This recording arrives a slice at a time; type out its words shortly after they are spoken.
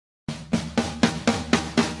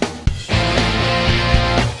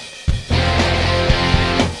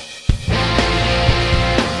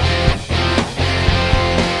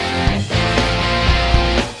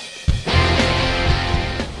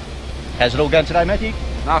How's it all going today, Matthew?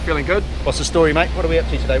 Nah, feeling good. What's the story, mate? What are we up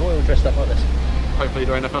to today? Why are we dressed up like this? Hopefully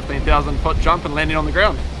doing a 15,000 foot jump and landing on the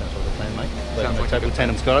ground. Sounds like a plan, mate. Sounds like Taupo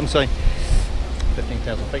tandem skydiving, so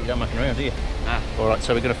 15,000 feet, you don't mucking around, do you? Nah. Alright,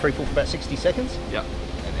 so we're going to free fall for about 60 seconds. Yep.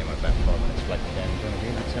 And then we're about 5 minutes floating down and doing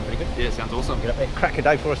again. That sounds pretty good. Yeah, sounds awesome. Get up there. Crack a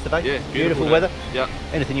day for us today. Yeah, beautiful weather. Yep.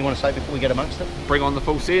 Anything you want to say before we get amongst it? Bring on the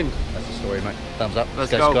full send. That's the story, mate. Thumbs up.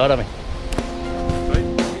 Let's go go. skydiving.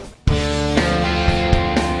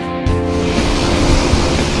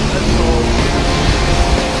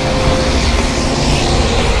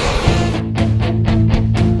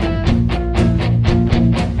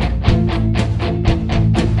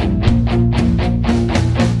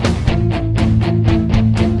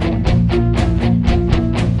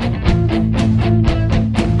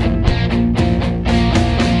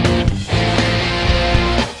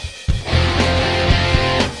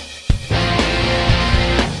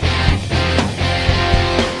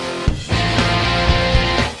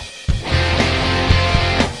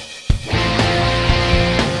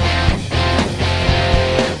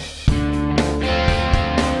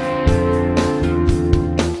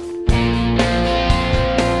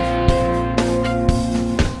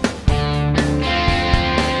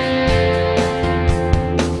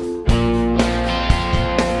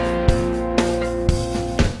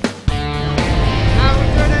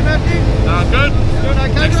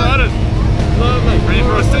 Excited. Lovely. Ready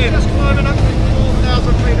for a stand. Just climbing up to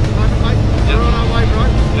 4,000 feet at the moment, mate. Yep. We're on our way, bro.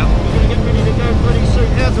 Yep. We're going to get ready to go pretty soon.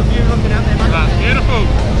 How's the view looking out there, mate? Beautiful.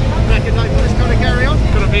 Reckon they put us going to carry on?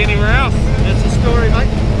 Couldn't be anywhere else. That's the story,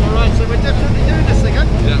 mate. Alright, so we're definitely doing this thing, eh?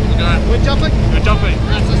 Yeah, we're going. We're jumping? We're jumping.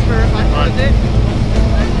 That's the spirit, mate. Right there.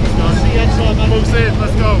 I'll see you outside, mate. Full send,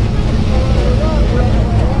 let's go.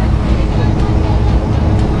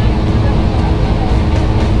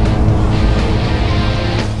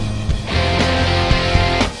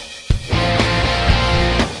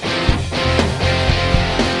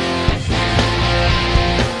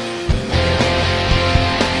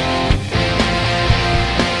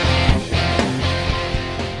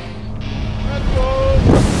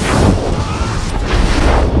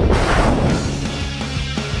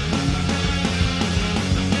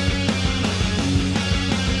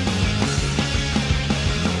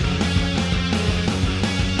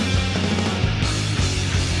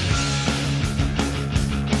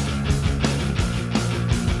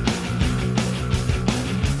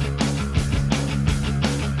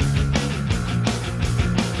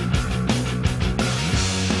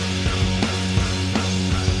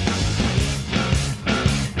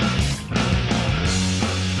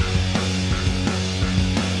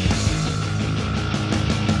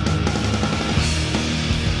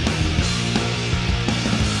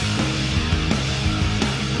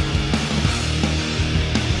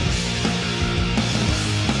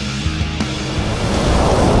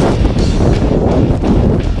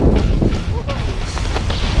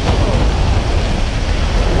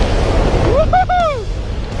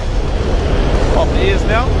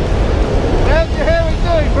 Now. How's your hairy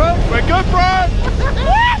doing, bro? We're good, bro.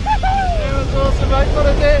 That was awesome, mate. What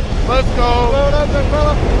a day. Let's go. Well done, big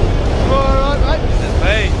fella. Alright, mate. It's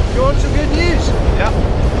me. You want some good news? Yep.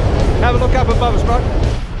 Have a look up above us, bro.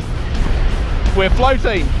 We're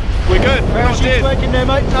floating. We're good. We're not Parachute's dead. working there,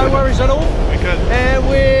 mate. No worries at all. We're good. And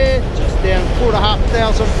we're just down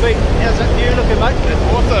 4,500 feet. How's that view looking, mate? That's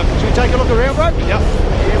awesome. Should we take a look around, bro? Yep.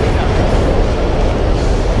 Here we go.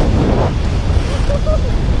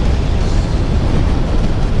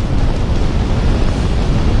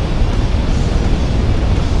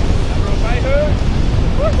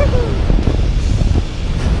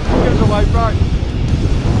 Give us a wave, bro.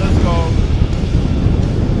 Let's go.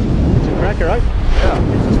 It's a cracker, eh?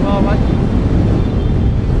 Yeah. It's a smile, mate.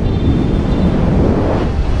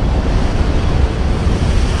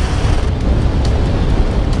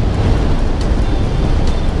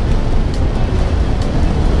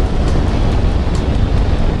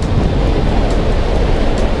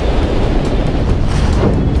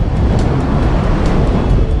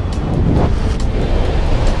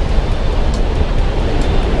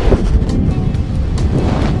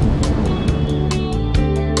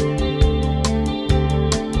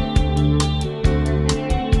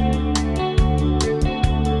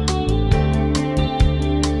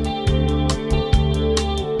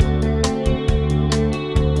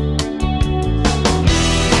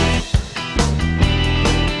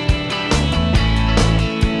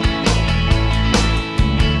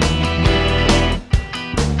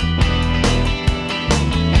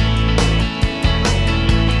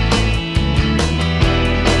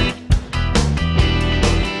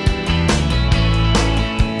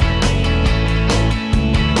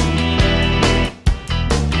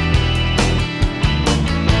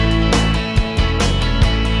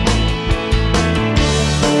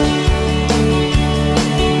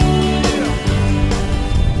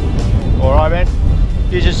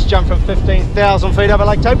 15,000 feet over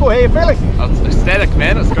Lake Taupo. How are you feeling? It's ecstatic,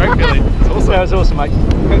 man. It's a great feeling. It's awesome. That was awesome, mate.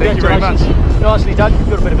 Thank you very much. Nicely done. You've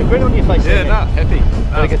got a bit of a grin on your face. Yeah, no, happy.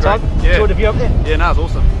 Had a good time. Yeah. Enjoyed the view up there. Yeah, no, it's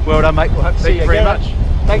awesome. Well done, mate. We'll hope to see Thank you you very again.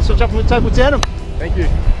 much. Thanks for jumping with Taupo Town. Thank you.